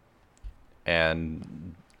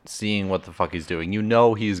and seeing what the fuck he's doing. You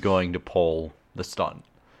know he's going to pull the stunt.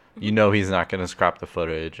 You know he's not going to scrap the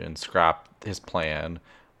footage and scrap his plan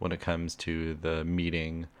when it comes to the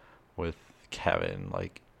meeting with Kevin.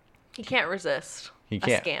 Like, He can't resist he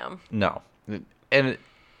can't. a scam. No. And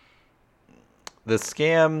the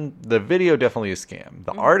scam, the video definitely is a scam.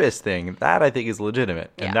 The artist thing, that I think is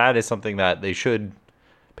legitimate. Yeah. And that is something that they should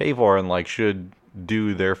pay for and like should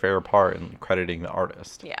do their fair part in crediting the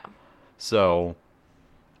artist. Yeah. So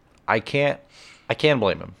I can't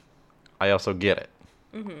blame him. I also get it.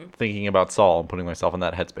 Thinking about Saul and putting myself in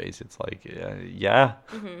that headspace, it's like, yeah,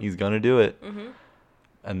 he's gonna do it.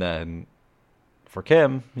 And then for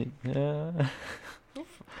Kim, yeah,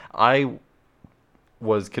 I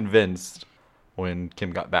was convinced when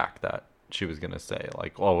Kim got back that she was gonna say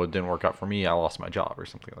like, "Oh, it didn't work out for me. I lost my job" or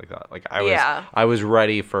something like that. Like I was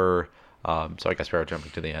ready for. So I guess we're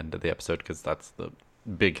jumping to the end of the episode because that's the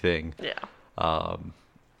big thing. Yeah.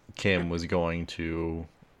 Kim was going to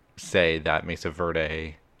say that Mesa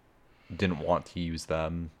Verde didn't want to use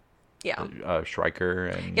them. Yeah. Stryker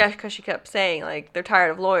and Yeah, because she kept saying, like, they're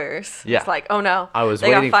tired of lawyers. Yeah. It's like, oh no. I was they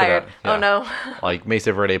waiting got for fired. that. Oh Yeah. no. Like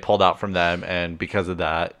Mesa Verde pulled out from them, and because of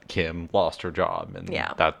that, Kim lost her job, and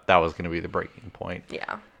Yeah. that was going to be the breaking point.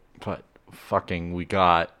 Yeah. But fucking, we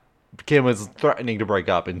got Kim was threatening to break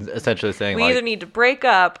up and essentially saying We like, either need to break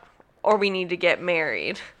up or we need to get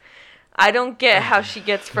married. I don't get how she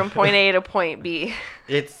gets from point A to point B.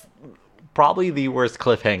 it's probably the worst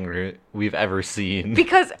cliffhanger we've ever seen.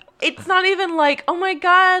 Because it's not even like, oh my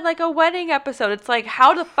god, like a wedding episode. It's like,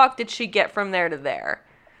 how the fuck did she get from there to there?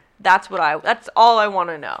 That's all I want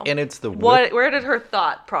to know. And it's the Where did her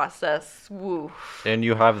thought process? Woo. And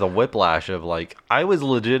you have the whiplash of like, I was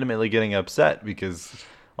legitimately getting upset because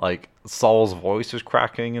like Saul's voice was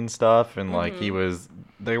cracking and stuff, and like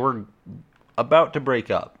they were about to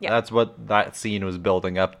break up. Yeah. That's what that scene was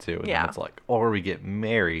building up to. And Yeah. then it's like, or we get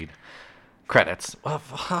married. Credits.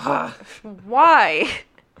 Why?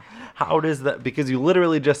 How does that? Because you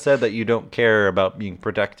literally just said that you don't care about being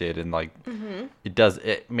protected, and like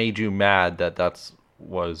it made you mad that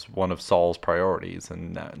was one of Saul's priorities,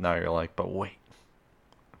 and now you're like, but wait,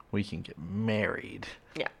 we can get married.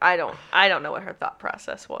 Yeah, I don't know what her thought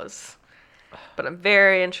process was. But I'm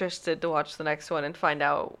very interested to watch the next one and find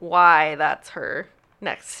out why that's her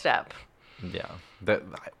next step. Yeah.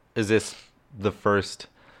 Is this the first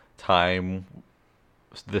time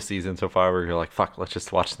this season so far where you're like, fuck, let's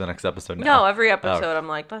just watch the next episode now? No, every episode I'm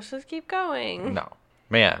like, let's just keep going. No.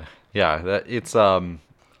 Man, yeah, it's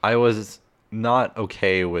I was not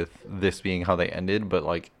okay with this being how they ended, but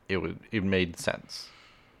like it made sense.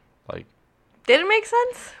 Like, Did it make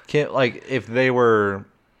sense? like if they were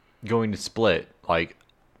going to split, like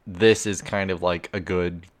this is kind of like a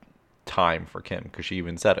good time for Kim, because she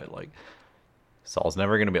even said it, like Saul's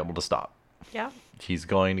never going to be able to stop. Yeah. He's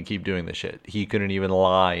going to keep doing this shit. He couldn't even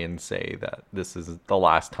lie and say that this is the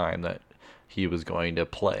last time that he was going to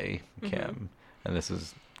play Kim, and this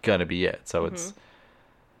is going to be it. So it's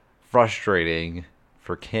frustrating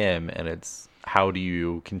for Kim, and it's how do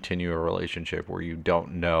you continue a relationship where you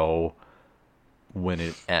don't know when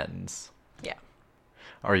it ends? Yeah.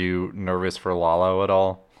 Are you nervous for Lalo at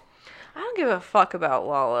all? I don't give a fuck about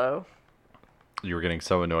Lalo. You were getting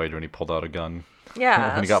so annoyed when he pulled out a gun. Yeah.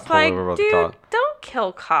 When he it's got pulled like, over by the dude, cop. don't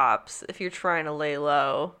kill cops if you're trying to lay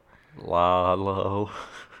low. Lalo.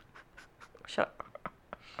 Shut up.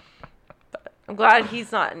 But I'm glad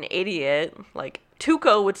he's not an idiot. Like,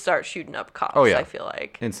 Tuco would start shooting up cops, Oh, yeah. I feel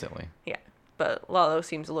like. Instantly. Yeah. But Lalo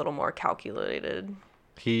seems a little more calculated.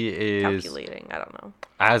 He is Calculating, I don't know.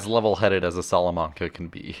 as level-headed as a Salamanca can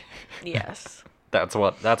be. Yes. That's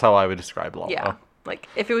how I would describe Lalo. Yeah. Like,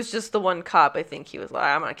 if it was just the one cop, I think he was like,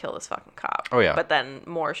 I'm going to kill this fucking cop. Oh, yeah. But then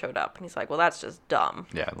more showed up, and he's like, well, that's just dumb.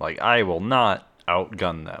 Yeah, like, I will not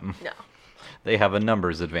outgun them. No. They have a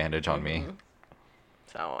numbers advantage on me.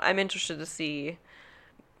 So I'm interested to see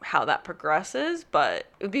how that progresses, but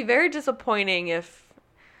it would be very disappointing if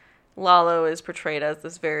Lalo is portrayed as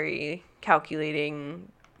this very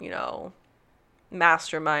calculating,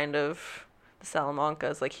 mastermind of the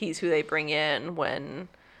Salamancas. Like, he's who they bring in when,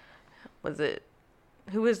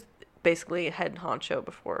 who was basically head honcho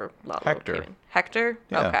before Lalo Hector. came in? Hector?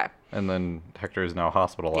 Yeah. Okay. And then Hector is now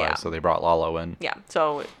hospitalized, Yeah. so they brought Lalo in. Yeah.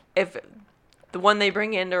 So if the one they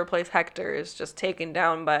bring in to replace Hector is just taken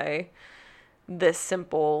down by this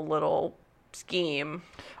simple little scheme.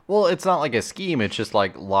 Well, it's not like a scheme. It's just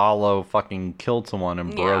like Lalo fucking killed someone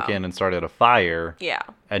and broke Yeah. in and started a fire. Yeah.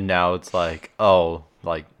 And now it's like, oh,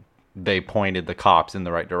 like they pointed the cops in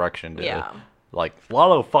the right direction to, Yeah. like,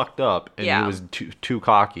 Lalo fucked up and Yeah. he was too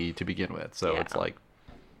cocky to begin with. So it's Yeah. like,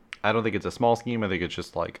 I don't think it's a small scheme. I think it's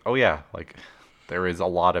just like, oh yeah, like there is a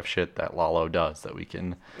lot of shit that Lalo does that we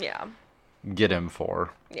can Yeah. get him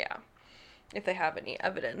for. Yeah. If they have any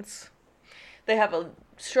evidence. They have a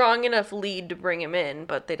strong enough lead to bring him in,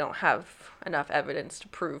 but they don't have enough evidence to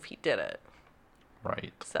prove he did it.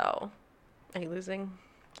 Right. So, are you losing?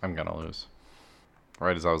 I'm gonna lose.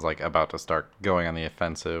 Right as I was like about to start going on the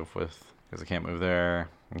offensive with, because I can't move there,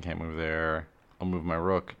 I can't move there. I'll move my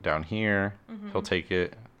rook down here. He'll take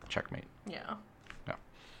it. Checkmate. Yeah.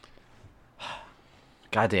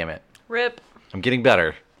 God damn it. Rip. I'm getting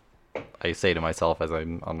better. I say to myself as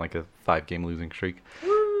I'm on like a 5-game losing streak.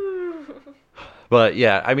 But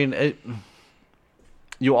yeah, I mean,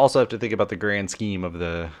 you also have to think about the grand scheme of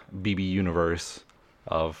the BB universe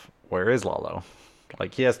of where is Lalo?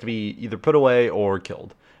 Like, he has to be either put away or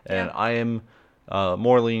killed. And Yeah. I am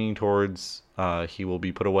more leaning towards he will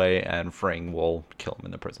be put away and Fring will kill him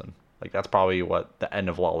in the prison. Like, that's probably what the end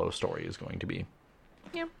of Lalo's story is going to be.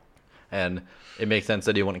 Yeah. And it makes sense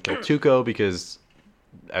that he wouldn't kill Tuco because,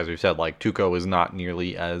 as we've said, like, Tuco is not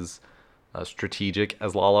nearly as strategic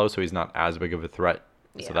as Lalo, so he's not as big of a threat.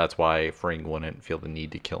 Yeah. So that's why Fring wouldn't feel the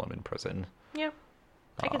need to kill him in prison. Yeah.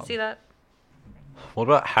 I can see that. What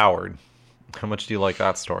about Howard? How much do you like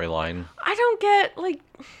that storyline? I don't get, like,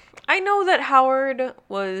 I know that Howard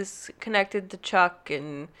was connected to Chuck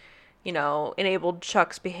and, enabled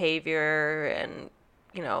Chuck's behavior and,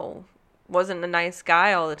 wasn't a nice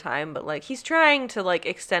guy all the time, but, like, he's trying to, like,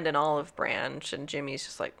 extend an olive branch, and Jimmy's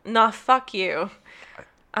just like, nah, fuck you.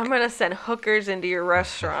 I'm gonna send hookers into your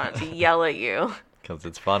restaurant to yell at you. Because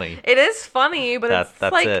it's funny. It is funny, but it's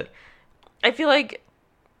That's like, it. I feel like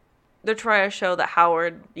they're trying to show that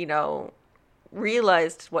Howard,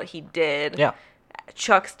 realized what he did. Yeah.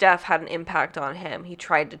 Chuck's death had an impact on him. He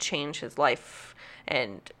tried to change his life.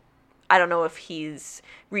 And I don't know if he's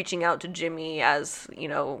reaching out to Jimmy as,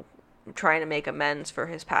 trying to make amends for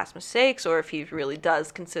his past mistakes, or if he really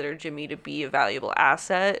does consider Jimmy to be a valuable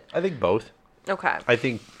asset. I think both. Okay. I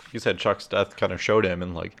think you said Chuck's death kind of showed him,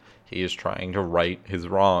 and like he is trying to right his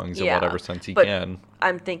wrongs in whatever sense he but can.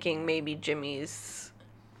 I'm thinking maybe Jimmy's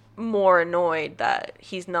more annoyed that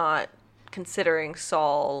he's not considering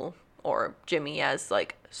Saul or Jimmy as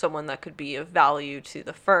like someone that could be of value to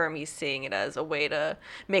the firm. He's seeing it as a way to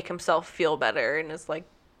make himself feel better and as like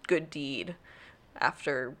good deed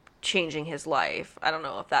after changing his life. I don't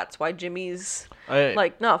know if that's why Jimmy's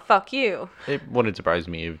like, no, fuck you. It wouldn't surprise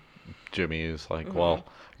me if Jimmy is like, well,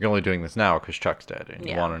 you're only doing this now because Chuck's dead and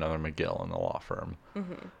you Yeah. want another McGill in the law firm.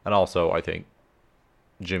 And also, I think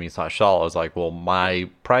Jimmy / Saul is like, well, my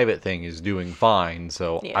private thing is doing fine,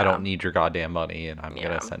 so I Yeah. don't need your goddamn money, and I'm Yeah.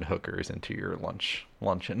 gonna send hookers into your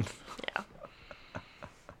luncheon. Yeah.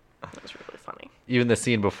 That was really funny. Even the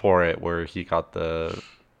scene before it where he got the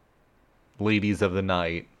ladies of the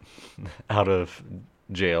night out of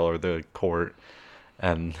jail or the court,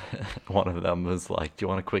 and one of them was like, do you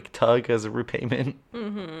want a quick tug as a repayment?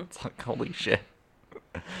 It's like, holy shit.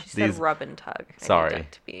 She said These- rub and tug. I need Sorry.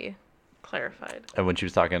 that to be clarified. And when she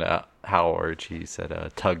was talking to Howard, she said a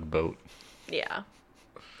tugboat. Yeah.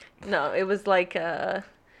 No, it was like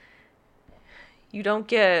you don't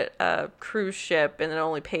get a cruise ship and then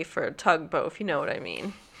only pay for a tugboat, if you know what I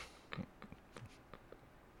mean.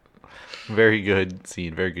 Very good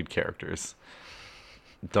scene, very good characters.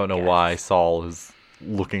 Don't know why Yes. Saul is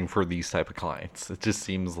looking for these type of clients. It just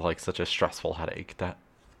seems like such a stressful headache to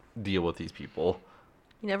deal with these people.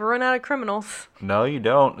 You never run out of criminals. No, you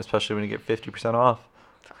don't, especially when you get 50% off.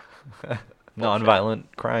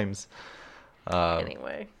 Non-violent crimes.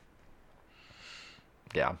 Anyway.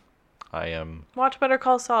 Yeah. I am... Watch Better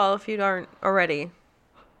Call Saul if you aren't already.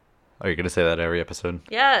 Are you going to say that every episode?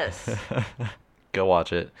 Yes. Go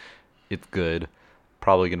watch it. It's good.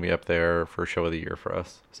 Probably going to be up there for show of the year for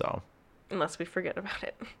us. So, Unless we forget about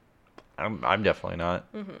it. I'm definitely not.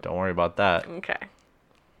 Don't worry about that. Okay.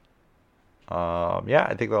 Yeah,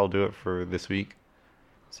 I think that'll do it for this week.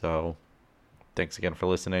 So, thanks again for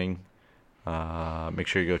listening. Make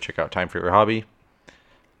sure you go check out Time for Your Hobby.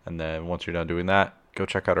 And then once you're done doing that, go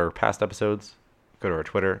check out our past episodes. Go to our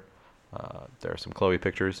Twitter. There are some Chloe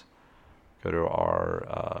pictures. Go to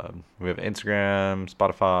our, we have Instagram,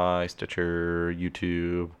 Spotify, Stitcher,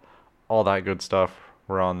 YouTube, all that good stuff.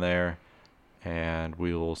 We're on there. And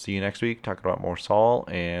we will see you next week talking about more Saul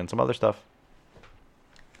and some other stuff.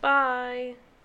 Bye.